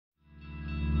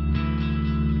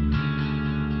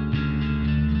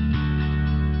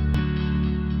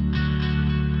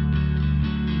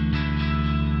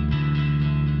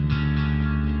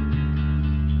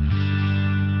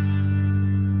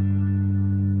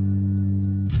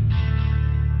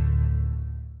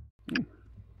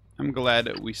I'm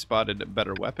glad we spotted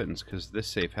better weapons, because this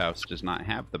safe house does not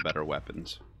have the better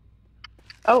weapons.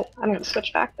 Oh, I'm gonna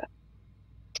switch back then.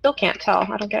 Still can't tell.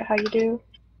 I don't get how you do.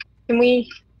 Can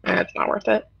we? It's not worth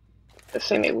it. Just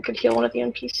say maybe we could heal one of the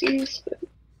NPCs. But...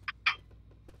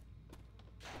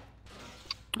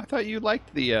 I thought you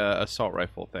liked the assault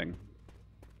rifle thing.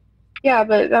 Yeah,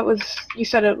 but that was... You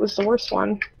said it was the worst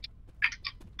one.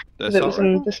 Because it was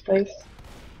in this place.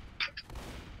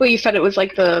 Well, you said it was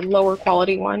like the lower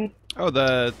quality one. Oh,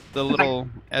 the little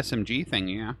SMG thing,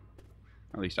 yeah.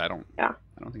 At least I don't. Yeah.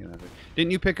 I don't think it has it.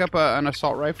 Didn't you pick up an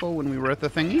assault rifle when we were at the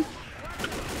thingy?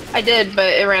 I did,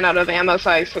 but it ran out of ammo,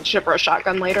 so I switched it for a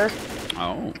shotgun later.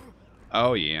 Oh.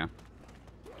 Oh, yeah.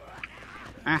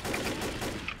 Ah.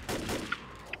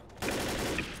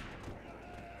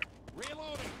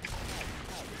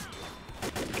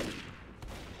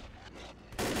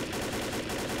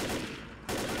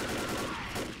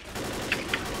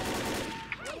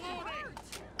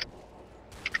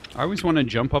 I always want to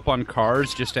jump up on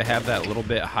cars just to have that little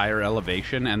bit higher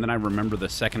elevation, and then I remember the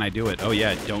second I do it, oh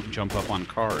yeah, don't jump up on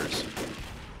cars.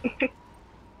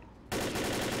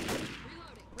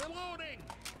 Reloading.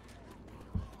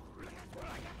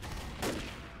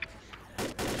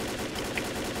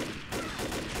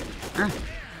 Ah.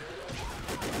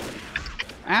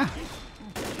 Ah.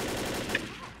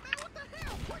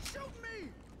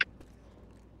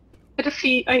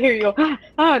 I hear you go,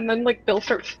 and then like Bill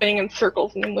starts spinning in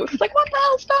circles, and then Lewis is like, what the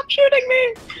hell, stop shooting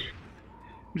me!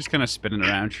 I'm just kind of spinning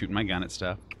around, shooting my gun at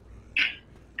stuff.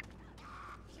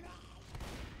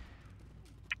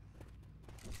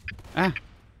 Ah.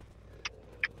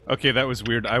 Okay, that was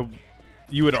weird.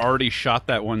 You had already shot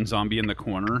that one zombie in the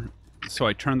corner, so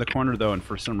I turned the corner though, and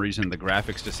for some reason the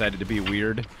graphics decided to be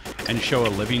weird and show a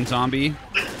living zombie.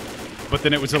 But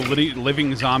then it was a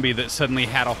living zombie that suddenly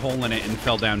had a hole in it and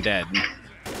fell down dead.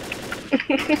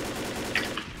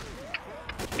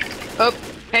 Oh,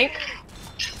 Hank.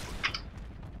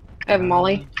 I have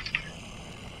Molly.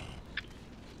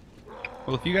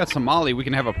 Well, if you got some Molly, we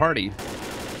can have a party.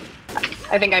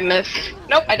 I think I missed.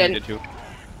 Nope, I didn't. You did too.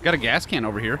 Got a gas can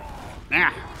over here.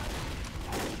 Ah.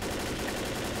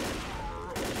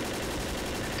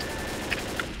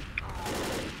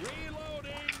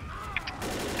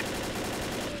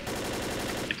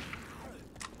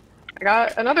 I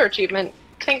got another achievement.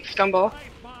 Tank stumble.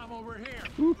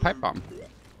 Ooh, pipe bomb.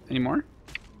 Any more?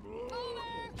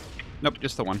 Nope,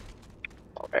 just the one.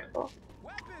 Okay, cool.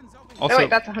 Also, oh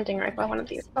wait, that's a hunting rifle. I wanted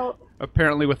the assault.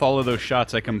 Apparently with all of those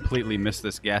shots, I completely missed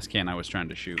this gas can I was trying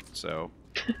to shoot, so...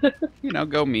 you know,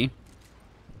 go me.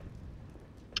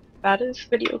 That is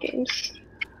video games.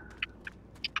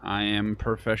 I am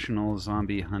professional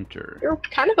zombie hunter. You're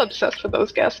kind of obsessed with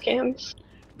those gas cans.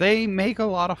 They make a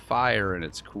lot of fire, and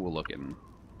it's cool looking.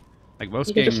 Like most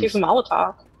you can games... just use a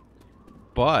Molotov.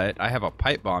 But I have a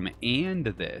pipe bomb and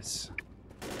this.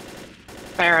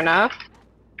 Fair enough.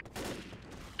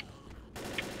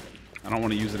 I don't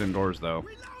want to use it indoors, though.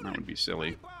 That would be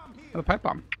silly. Oh, the pipe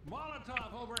bomb.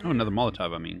 Oh, another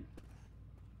Molotov, I mean.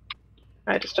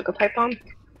 I just took a pipe bomb.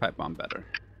 Pipe bomb better.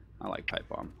 I like pipe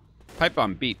bomb. Pipe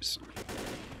bomb beeps.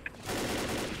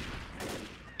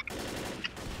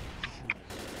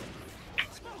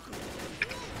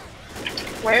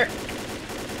 Where?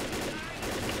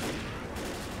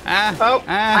 Ah! Oh,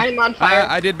 ah, I'm on fire.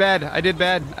 I did bad. I did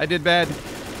bad. I did bad.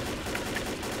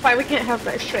 Why we can't have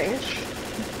nice things?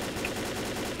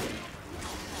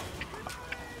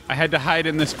 I had to hide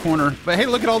in this corner. But hey,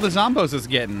 look at all the zombos it's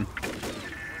getting.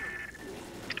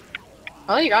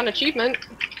 Well, you got an achievement.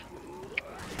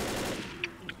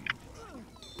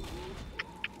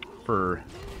 For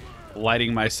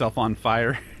lighting myself on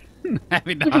fire.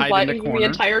 Having to hide in the corner. The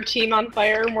entire team on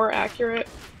fire, more accurate.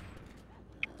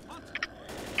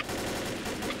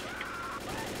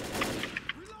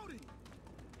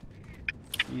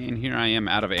 And here I am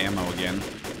out of ammo again.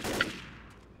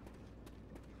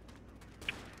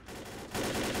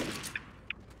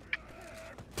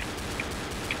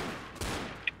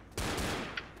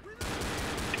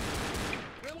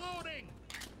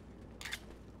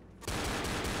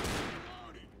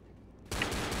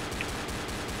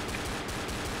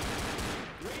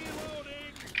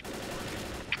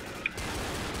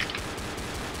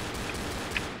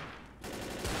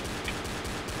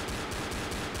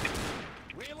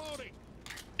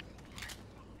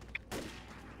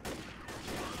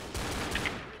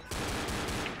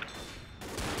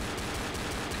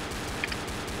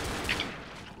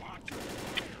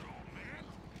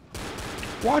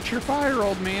 Watch your fire,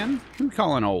 old man. Who you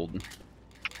calling old?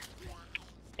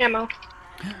 Ammo.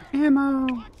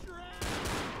 Ammo.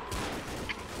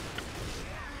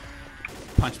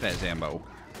 Punch that Zambo.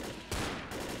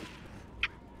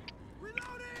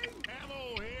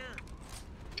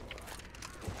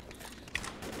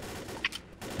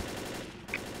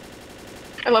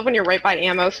 love when you're right by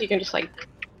ammo, so you can just like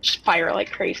just fire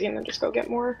like crazy and then just go get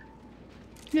more.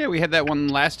 Yeah, we had that one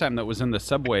last time that was in the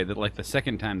subway. That like the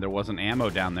second time there wasn't ammo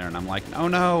down there, and I'm like, oh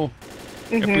no!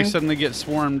 If we suddenly get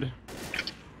swarmed.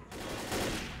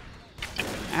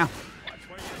 Ow!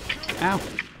 Ow!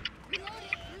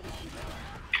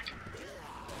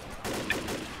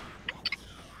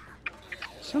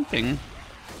 Something.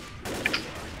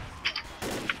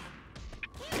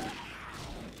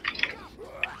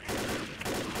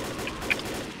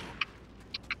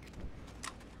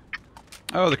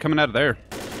 Oh, they're coming out of there.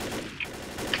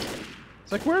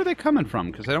 It's like, where are they coming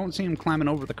from? Because I don't see them climbing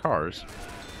over the cars.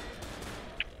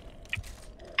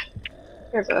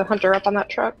 There's a hunter up on that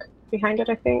truck. Behind it,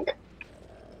 I think.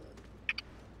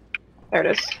 There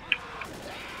it is.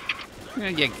 Yeah,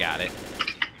 you got it.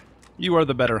 You are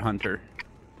the better hunter.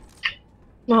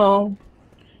 Oh.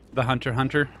 The hunter.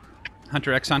 Hunter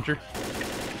X Hunter.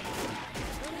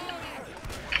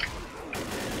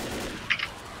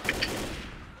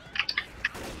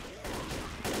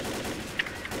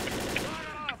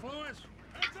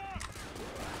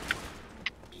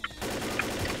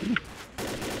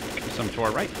 Some to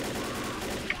our right.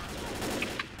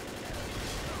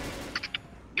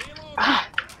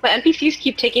 The NPCs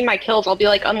keep taking my kills. I'll be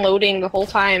like unloading the whole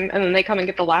time, and then they come and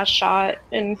get the last shot.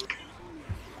 And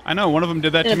I know one of them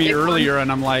did that to me earlier,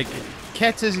 and I'm like,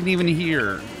 Ketz isn't even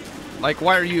here. Like,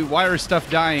 why are stuff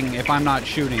dying if I'm not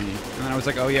shooting? And then I was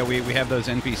like, oh yeah, we have those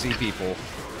NPC people.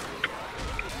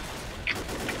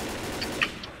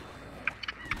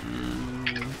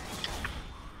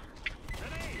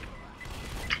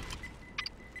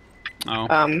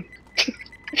 Oh.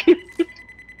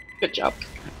 Good job.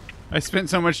 I spent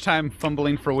so much time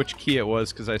fumbling for which key it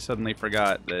was because I suddenly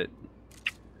forgot that.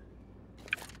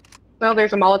 Well,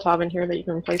 there's a Molotov in here that you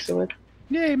can replace it with.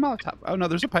 Yay, Molotov. Oh no,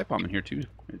 there's a pipe bomb in here too,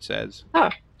 it says. Oh.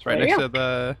 It's right next to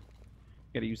the...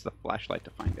 You gotta use the flashlight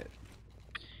to find it.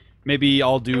 Maybe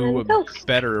I'll do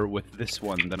better with this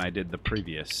one than I did the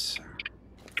previous.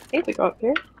 I think we go up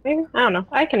here, maybe? I don't know.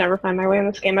 I can never find my way in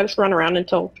this game. I just run around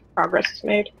until progress is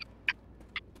made.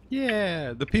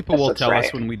 Yeah, the people will tell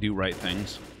us when we do right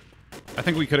things. I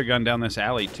think we could have gone down this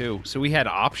alley too. So we had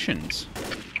options.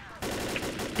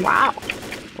 Wow.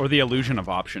 Or the illusion of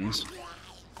options.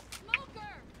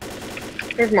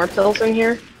 There's more pills in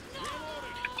here.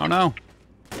 Oh no.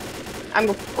 I'm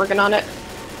working on it.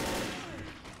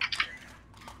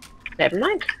 Never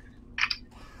mind.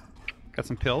 Got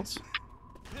some pills?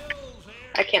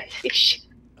 I can't see shit.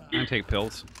 I'm gonna take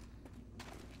pills.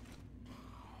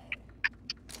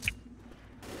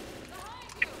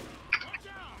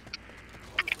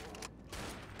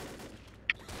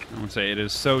 I want to say it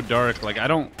is so dark. Like I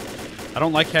don't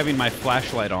like having my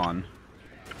flashlight on.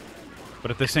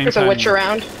 But at the same time, there's a witch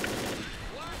around.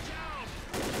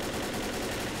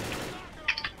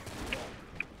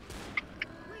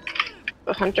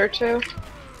 A hunter too.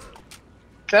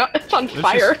 It's on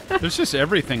fire. There's just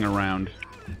everything around.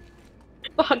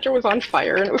 The hunter was on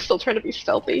fire and it was still trying to be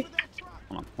stealthy.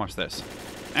 Hold on, watch this.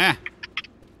 Ah.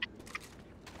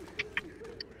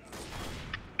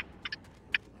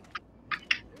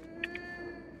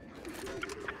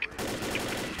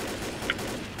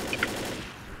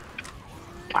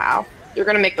 Wow, you're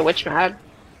gonna make the witch mad.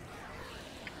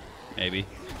 Maybe.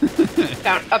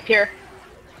 Down, up here.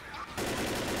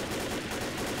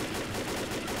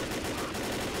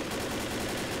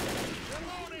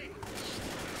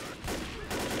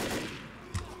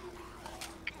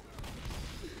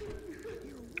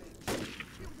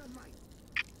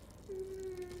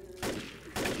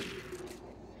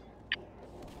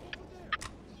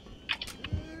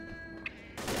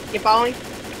 You following?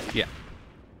 Yeah.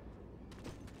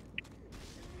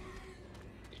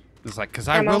 It's like, because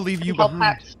I will leave you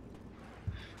behind.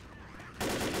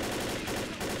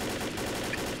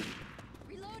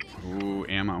 Ooh,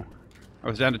 ammo. I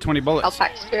was down to 20 bullets. Health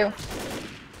packs too.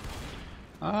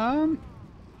 Oh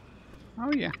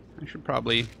yeah. I should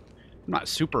probably... I'm not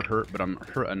super hurt, but I'm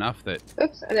hurt enough that...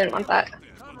 Oops, I didn't want that.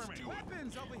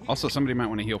 Also, somebody might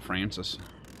want to heal Francis.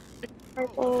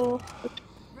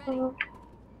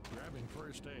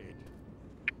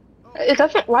 It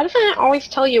doesn't... Why doesn't it always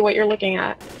tell you what you're looking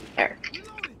at? There.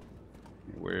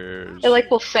 Where's... It like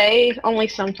will say only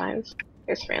sometimes.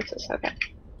 Here's Francis, okay.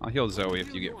 I'll heal Zoe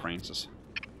if you get Francis.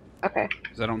 Okay.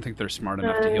 Because I don't think they're smart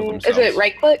enough to heal themselves. Is it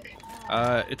right click?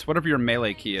 It's whatever your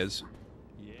melee key is.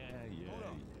 Yeah.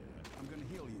 I'm gonna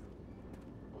heal you.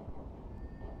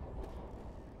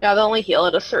 Yeah, they'll only heal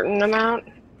at a certain amount.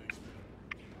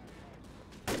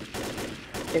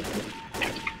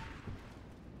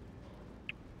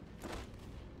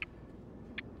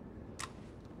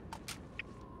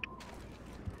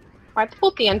 Why'd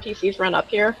both the NPCs run up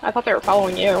here? I thought they were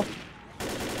following you.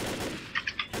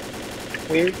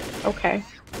 Weird. Okay.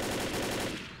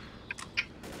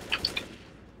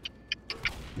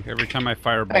 Every time I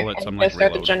fire bullets, okay, I'm like,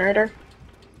 start the reload. generator.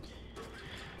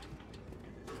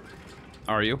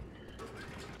 Are you?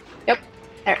 Yep.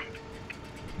 There.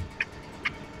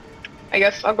 I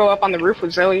guess I'll go up on the roof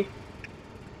with Zoe.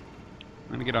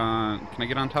 Let me get on. Can I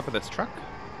get on top of this truck?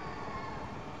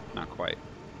 Not quite.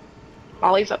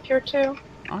 Molly's up here too.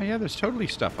 Oh yeah, there's totally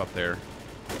stuff up there.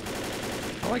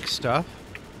 I like stuff.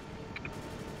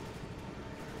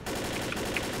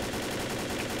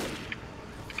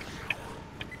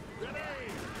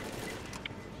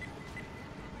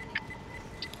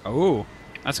 Oh,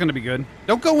 that's gonna be good.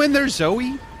 Don't go in there,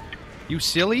 Zoe! You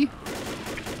silly!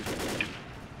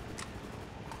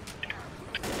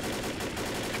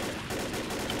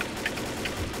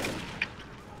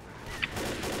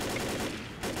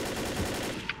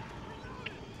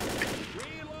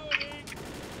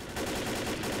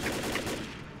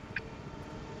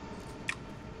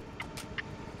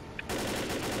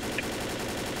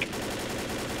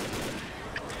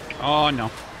 Oh no.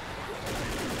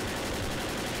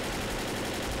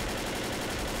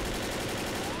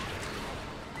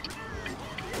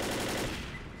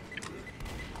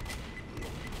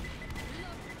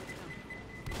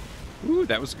 Ooh,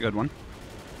 that was a good one.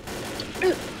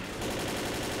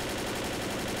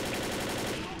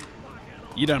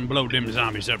 You done blow them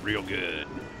zombies up real good.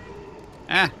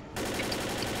 Ah.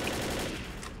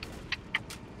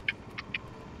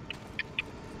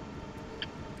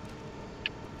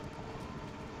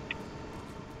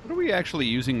 What are we actually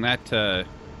using that to...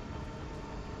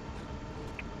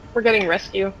 We're getting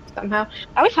rescue somehow.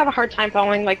 I always have a hard time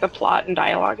following like the plot and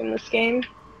dialogue in this game.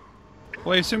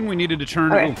 Well, I assume we needed to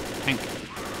turn... Okay. Oh, tank.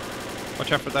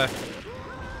 Watch out for that.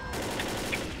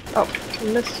 Oh,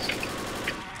 missed.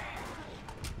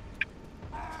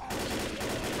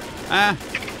 Ah.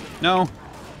 No.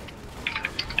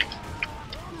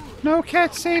 No,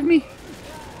 cat, save me.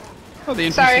 Oh, the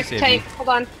NPC Sorry, saved tank. me. Hold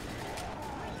on.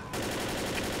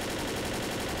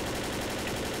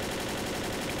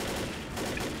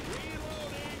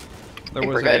 There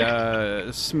was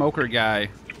a smoker guy,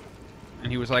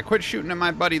 and he was like, "Quit shooting at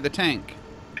my buddy, the tank."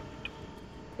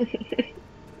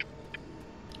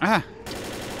 Ah.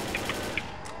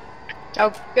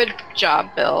 Oh, good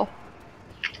job, Bill.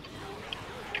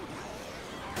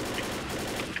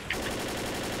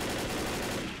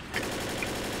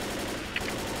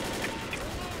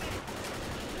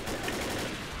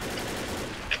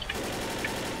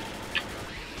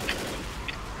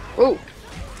 Ooh.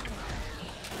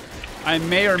 I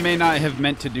may or may not have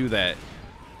meant to do that.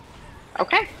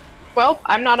 Okay. Well,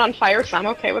 I'm not on fire, so I'm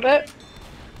okay with it.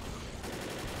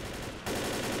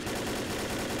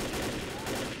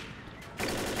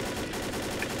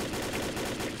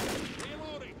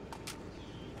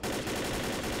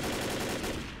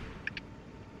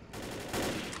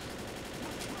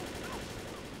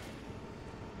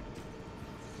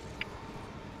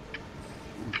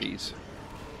 These.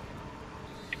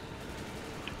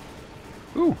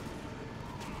 Ooh.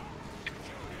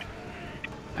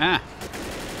 Ah.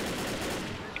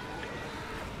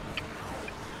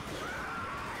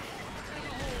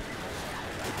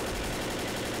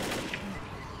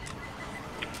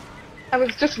 I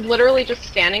was just literally just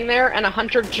standing there, and a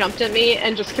hunter jumped at me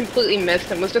and just completely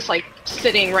missed and was just like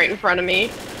sitting right in front of me.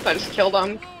 So I just killed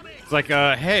him. It's like,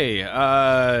 hey,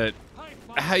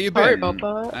 how you been? Sorry about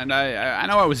that. And I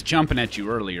know I was jumping at you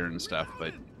earlier and stuff,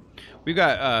 but we've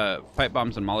got pipe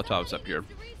bombs and Molotovs up here.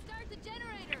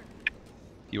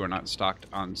 You are not stocked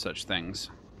on such things.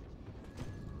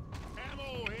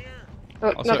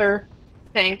 Oh, another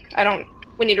tank. I don't.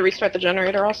 We need to restart the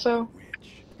generator also.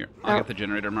 Here, I'll get the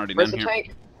generator. I'm already Where's done the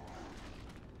here.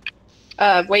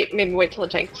 tank? Maybe wait till the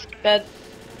tank's dead.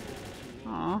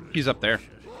 Aw, he's up there.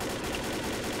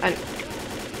 I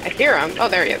hear him. Oh,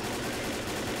 there he is.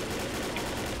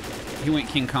 He went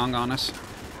King Kong on us.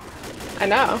 I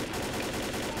know.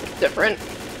 It's different.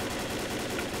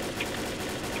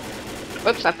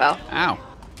 Whoops, I fell. Ow.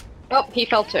 Oh, he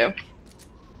fell too.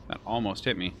 That almost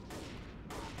hit me.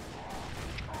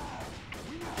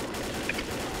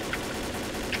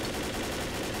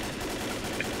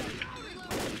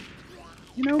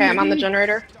 You know, Okay, I'm on the maybe-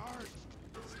 generator.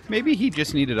 Maybe he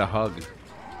just needed a hug.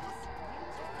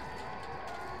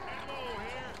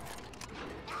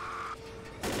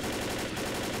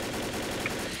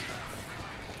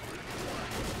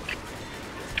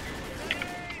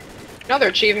 Another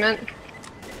achievement.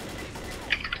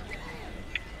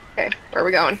 Okay, where are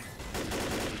we going?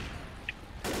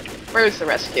 Where's the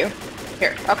rescue?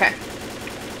 Here, okay.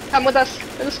 Come with us,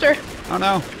 Minister. Oh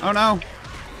no! Oh no!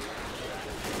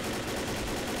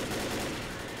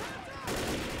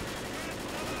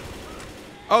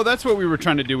 Oh, that's what we were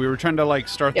trying to do. We were trying to, like,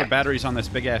 start the batteries on this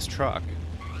big-ass truck.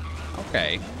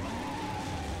 Okay.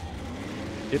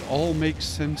 It all makes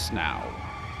sense now.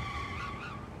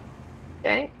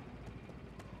 Okay.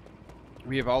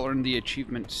 We have all earned the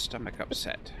achievement Stomach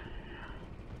Upset.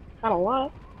 Not a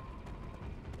lot.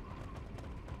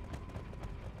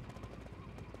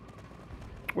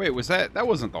 Wait, was that... That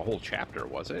wasn't the whole chapter,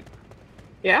 was it?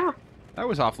 Yeah. That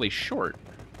was awfully short.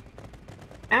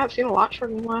 Yeah, I've seen a lot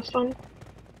shorter than the last one.